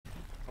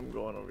I'm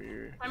going over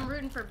here. I'm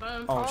rooting for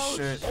both. Oh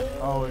shit.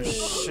 Oh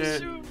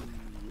shit. Shoot.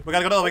 We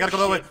gotta go the other way. Gotta go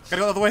the other way. Gotta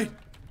go the other way.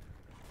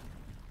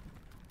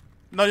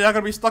 No, you're not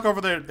gonna be stuck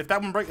over there. If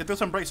that one breaks, if this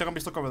one breaks, you're gonna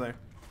be stuck over there.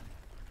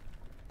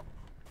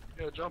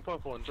 Yeah, jump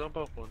up one, jump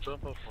up one,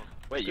 jump up one.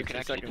 Wait, you can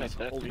actually type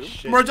that Holy too?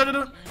 shit. Bro,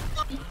 no.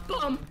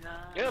 Boom.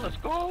 Yeah, let's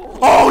go.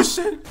 Oh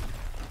shit.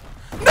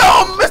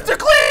 No, Mr.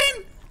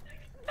 Clean.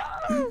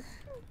 Dude.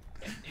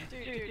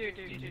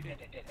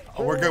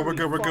 Oh, we're good. We're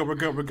good. We're good. We're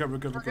good. We're good. We're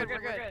good. We're We're good.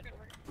 good, we're good.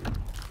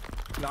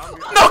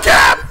 No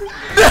cap.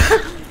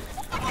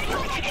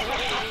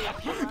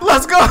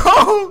 Let's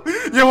go.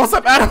 Yo, what's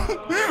up, Adam?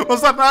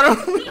 What's up, Adam?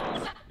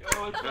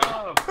 Yo, what's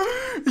up?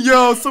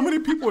 Yo, so many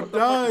people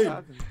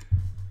died.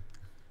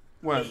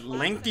 What,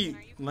 lanky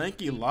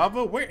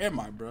lava? Where am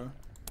I, bro?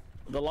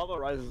 The lava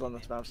rises on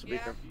this map, so be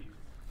careful.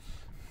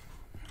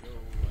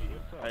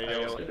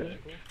 Hey, yo.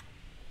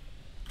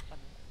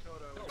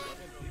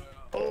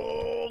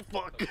 Oh,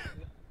 fuck.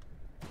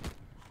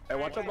 Hey,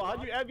 watch out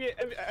behind you, Abby.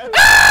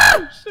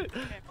 Oh, shit.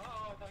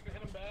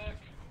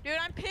 Dude,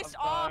 I'm pissed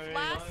off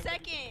last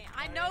second.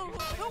 I know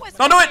who was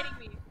Don't do it! spectating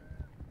me.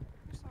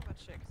 Who's talking about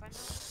shit?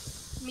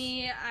 'Cause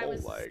I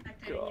was Oh my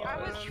spectating you. God. I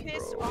was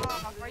pissed bro.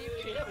 off. Are you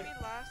kidding me?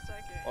 Last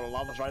second. Oh, the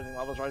lava's rising,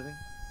 lava's rising.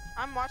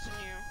 I'm watching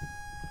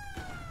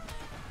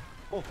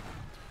you.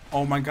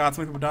 Oh my god,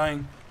 so many people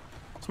dying.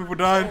 So many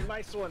people Oh, died.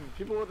 nice one.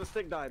 People with a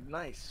stick died.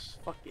 Nice.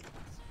 Fuck it.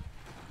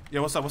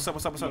 Yo, what's up? What's up?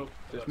 What's up? What's up?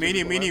 Nope.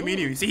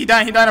 Me. See, he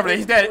died over there.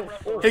 He's dead.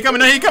 He coming.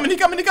 No, he coming.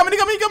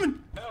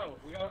 No,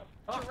 we got.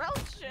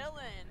 Jarrell's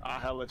chilling. Ah,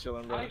 hella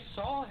chillin', bro. I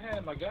saw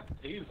him. I got to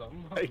tase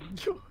him. Hey,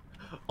 yo.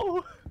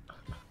 Oh.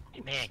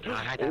 Man, can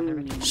I hide down there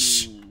with you?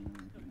 Shh.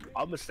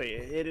 I'm gonna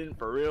stay hidden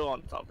for real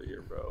on top of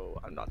here, bro.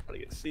 I'm not trying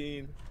to get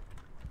seen.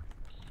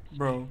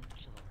 Bro.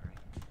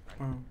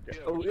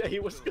 Oh, yeah, he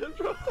was good,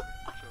 bro.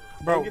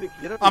 Bro.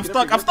 Get up, I'm get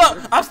stuck. up, I'm get up,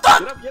 stuck. I'm stuck.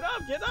 Get up, get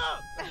up, get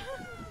up.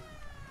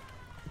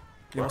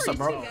 Yo, what's up,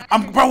 bro?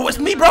 Bro, it's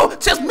me, bro.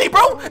 It's just me,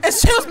 bro.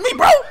 It's just me,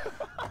 bro.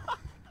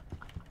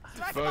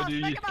 Bro,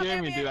 dude, you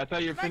scared me, dude. I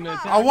thought you were finna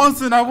attack. I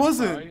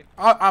wasn't.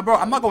 Bro,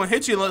 I'm not gonna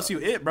hit you unless you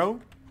it, bro.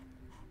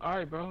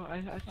 Alright, bro.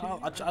 I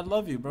see. I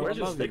love you, bro. Where's I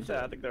your love you. sticks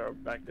at? I think they're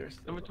back there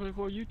still. Number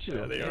 24, you chill.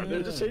 Yeah, they are.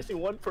 They're just Yeah. chasing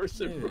one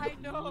person, bro. I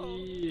know.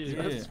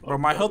 Yeah. Yeah. Bro,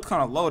 my health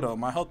kind of low though.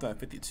 My health at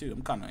 52.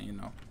 I'm kind of,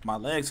 my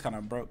legs kind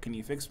of broke. Can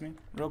you fix me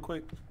real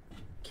quick?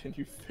 Can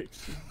you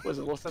fix it? Was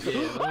it what's that? Yeah,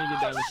 let me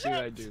get down and see what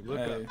I do. Look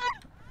Hey.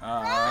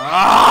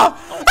 up.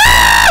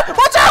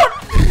 Watch out!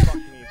 Fuck me, fuck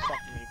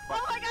me, Oh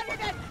fuck my me. god, you're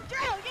dead.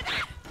 Jarrell, get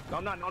that. No,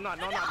 I'm not, no, I'm not,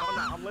 no, I'm not, no, I'm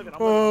not. I'm living, I'm living.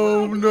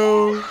 Oh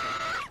no.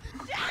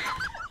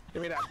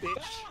 Give me that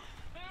bitch.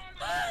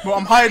 Bro,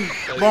 I'm hiding.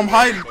 Bro, I'm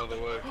hiding. By the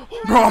way.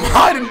 Bro, I'm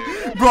hiding.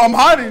 Bro, I'm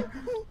hiding.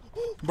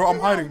 Bro, I'm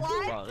hiding.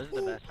 Wow, this is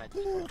the best fight.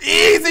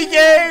 Easy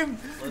game.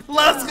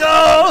 Let's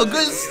go.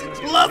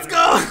 Let's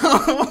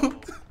go.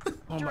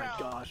 Oh my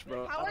gosh,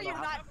 bro. How are you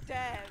not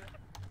dead?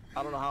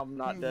 I don't know how I'm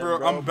not dead,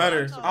 Bro, I'm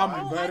better. Oh, I'm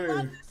I love better.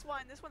 this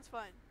one. This one's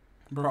fun.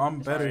 Bro, I'm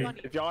better.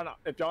 If y'all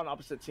on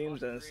opposite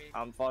teams, then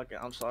I'm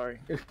sorry.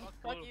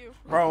 Fuck you.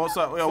 Bro, what's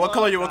up? Yo, what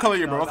color you? What color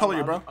you, bro? What color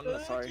you, bro? I'm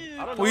not sorry.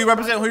 I don't Who you know.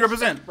 represent? Who you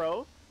represent?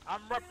 Bro. I'm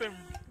repping.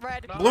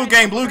 Red. Blue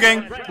gang, blue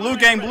gang, blue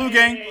gang, blue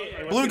gang,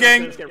 blue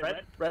gang, Let's get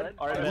red, red.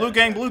 All right, blue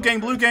gang, blue gang,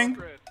 blue gang.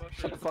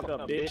 Shut the fuck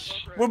up,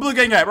 bitch. Where blue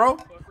gang at, bro?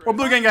 Where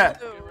blue gang at?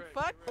 Blue.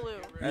 Fuck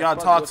blue. Y'all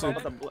toxic.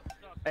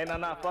 Hey,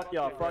 nah, fuck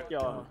y'all, fuck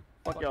y'all.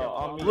 Fuck y'all,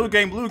 on me. Blue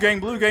gang, blue gang,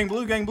 blue gang,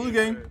 blue gang, blue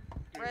gang.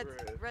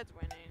 Red's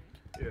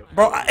winning.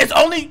 Bro, it's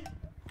only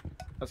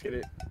Let's get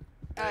it.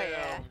 Oh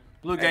yeah.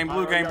 blue gang,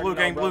 blue gang, blue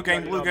gang, blue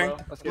gang, blue gang,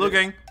 blue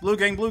gang, blue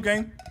gang, blue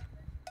gang.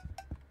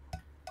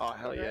 Oh,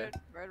 hell yeah.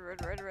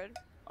 Red.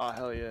 Oh,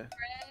 hell yeah.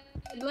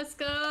 Let's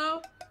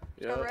go.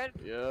 Yeah, red.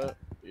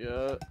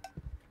 yeah.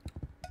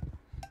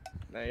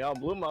 Man, y'all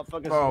blue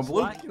motherfuckers Bro,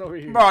 blue. slacking over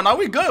here. Bro, no,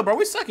 we good, bro.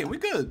 We second. We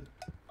good.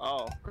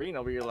 Oh, green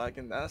over here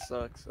lacking. That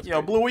sucks. That's Yo,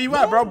 crazy. blue, where you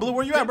at, bro? Blue,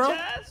 where you at, bro?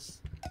 Yes.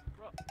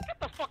 Get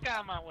the fuck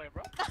out of my way,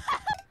 bro.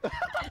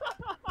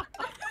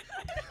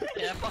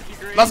 Yeah, fuck you,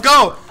 green. Let's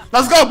go.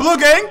 Let's go, blue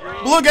gang.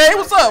 Blue gang.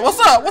 What's up? What's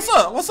up? What's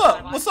up? What's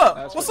up? What's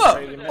up? What's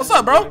up? What's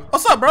up, bro?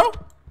 What's up, bro?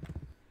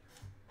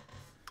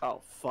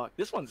 Oh fuck,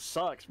 this one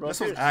sucks, bro. This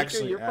If you're one's a seeker,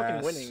 actually you're fucking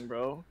ass. winning,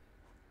 bro.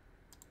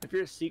 If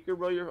you're a seeker,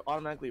 bro, you're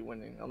automatically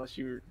winning unless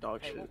you're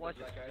dog Hey, shit. what was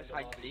this, guys?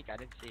 Hide and seek? I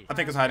didn't see. I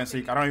think it's hide and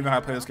seek. I don't even know how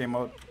to play this game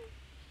mode.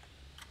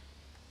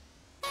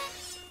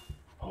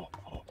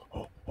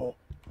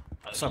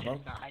 What's up,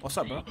 bro? What's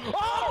up, bro?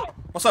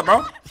 What's up,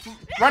 bro?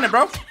 Run it,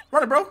 bro.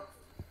 Run it, bro.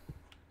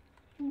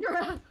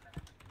 Jarrell.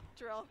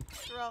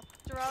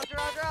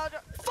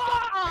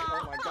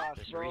 Oh my gosh,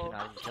 There's a reason bro.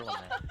 I didn't kill him,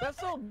 man. That's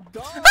so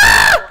dumb.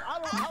 How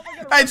am I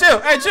gonna Hey, chill.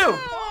 Hey, chill.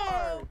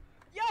 Oh,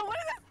 yo, what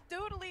is this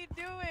doodly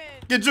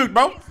doing? Get juked,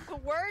 bro. He's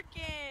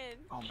twerking.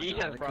 Oh my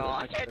Jesus, God, bro.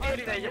 I can't do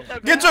anything. You're so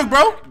Get good. juked, bro.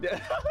 I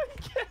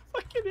can't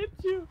fucking hit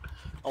you.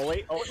 Oh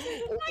wait. Oh.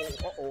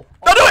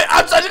 Don't do it.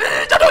 I'm sorry.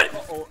 Don't do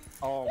it.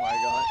 Oh my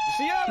god.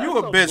 See, yeah, You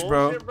that's a bitch, some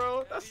bro. bullshit,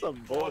 bro. That's some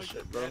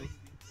bullshit, bro.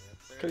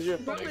 Cause you're a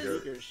fucking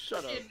seeker.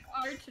 Shut up. Fucking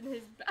arch in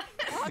his back.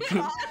 Oh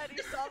god,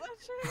 you saw that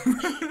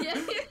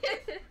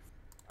shit?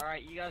 Yeah.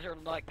 Alright, you guys are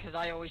luck, because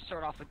I always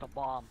start off with the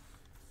bomb.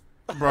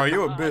 Bro,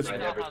 you a bitch. I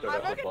never started I'm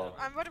off with voting, bomb.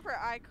 I'm voting for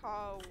I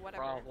call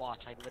whatever. Bro,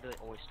 watch, I literally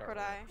always start Could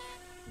with I?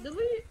 Did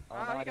we? Oh, Oh,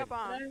 no, I you got didn't.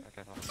 bomb.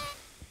 Okay, fine.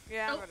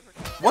 Yeah, I'm Oh. voting for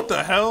Could. What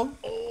the hell?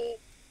 I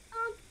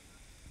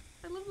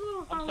love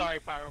little. I'm sorry,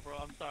 Pyro, bro.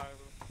 I'm sorry,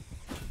 bro.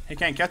 He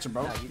can't catch him,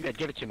 bro. No, you good,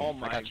 give it to me. Oh I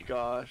my got you.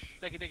 gosh.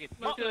 Take it.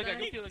 Oh, Go to the guy, go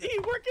to the guy. He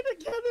working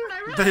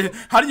together?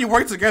 How do you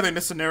work together in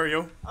this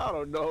scenario? I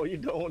don't know. You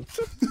don't.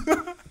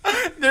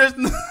 There's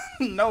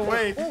no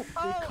way.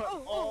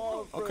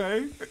 Oh.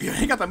 Okay.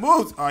 He got the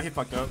moves. Oh, he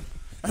fucked up.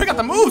 He got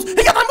the moves. He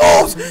got the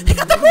moves. He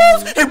got the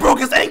moves. He broke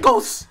his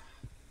ankles.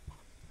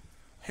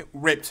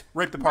 Ripped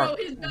apart. Bro,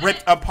 he's back.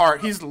 Ripped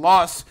apart. He's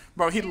lost,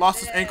 bro. He lost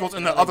his ankles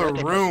in the other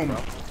room.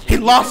 He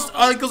lost his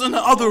ankles in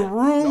the other No,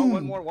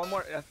 room. one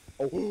more. Yeah.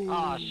 Oh.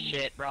 Oh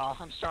shit, bro.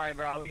 I'm sorry,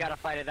 bro. We gotta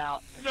fight it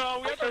out.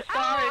 No, we I'm so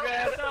sorry,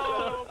 man.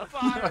 No,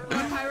 Pyro.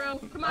 Pyro.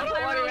 Come on, I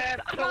don't want Pyro. it,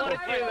 man. I Come don't on,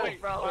 want to do Pyro. this,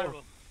 bro.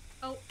 Pyro.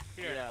 Oh,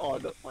 Here. Yeah, Oh,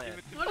 what's no. the plan?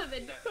 what are they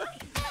doing?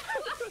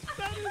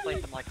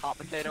 Play some like hot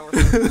potato or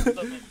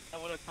something. I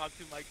want to talk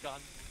to my gun.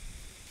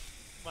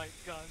 My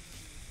gun.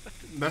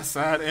 That's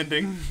sad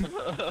ending.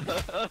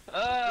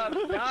 I'm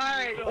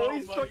sorry. Oh,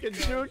 he's fucking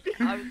joking.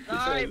 I'm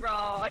sorry, bro.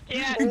 I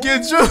can't.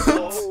 Get you.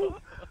 Oh.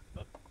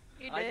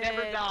 He I did.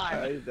 never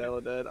die. He's dead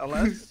with that.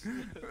 Unless.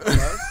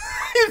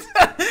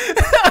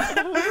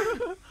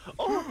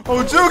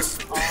 Oh, Jukes.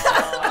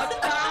 I'm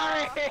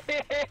sorry.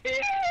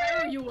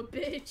 Pyro, you a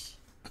bitch.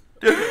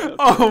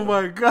 Oh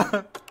my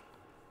god.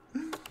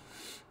 Dude,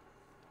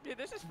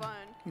 this is fun.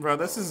 Bro,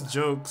 this is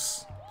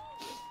jokes.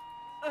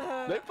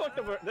 They fucked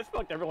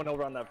everyone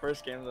over on that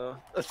first game though.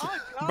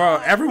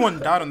 Bro, everyone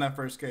died on that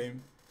first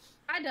game.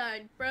 I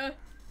died, bro.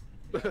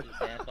 Bro,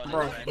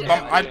 bro,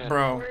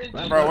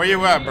 where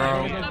you at,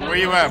 bro? Where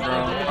you at, bro?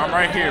 I'm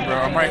right here, bro.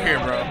 I'm right here,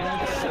 bro.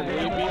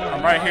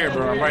 I'm right here,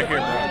 bro. I'm right here,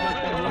 bro.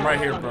 I'm right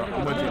here, bro.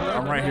 I'm with you, bro.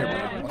 I'm right here,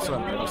 bro. What's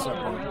up, bro? What's up,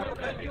 bro?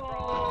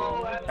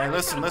 Hey,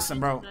 listen,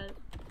 bro.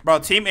 Bro,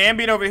 Team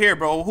Ambient over here,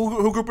 bro.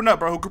 Who grouping up,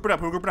 bro? Who grouping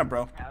up,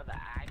 bro?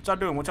 What y'all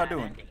doing? What y'all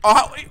doing?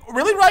 Oh,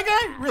 really, right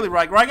guy? Really,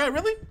 right guy?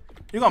 Really?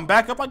 You gonna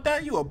back up like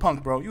that? You a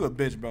punk, bro. You a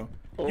bitch, bro.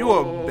 You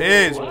a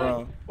bitch,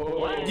 bro.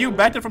 You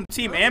backed it from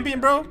Team Ambient,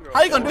 bro?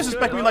 How you gonna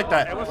disrespect me like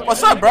that?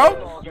 What's up,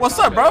 bro? What's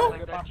up, bro?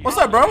 What's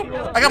up,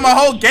 bro? I got my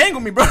whole gang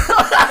with me, bro.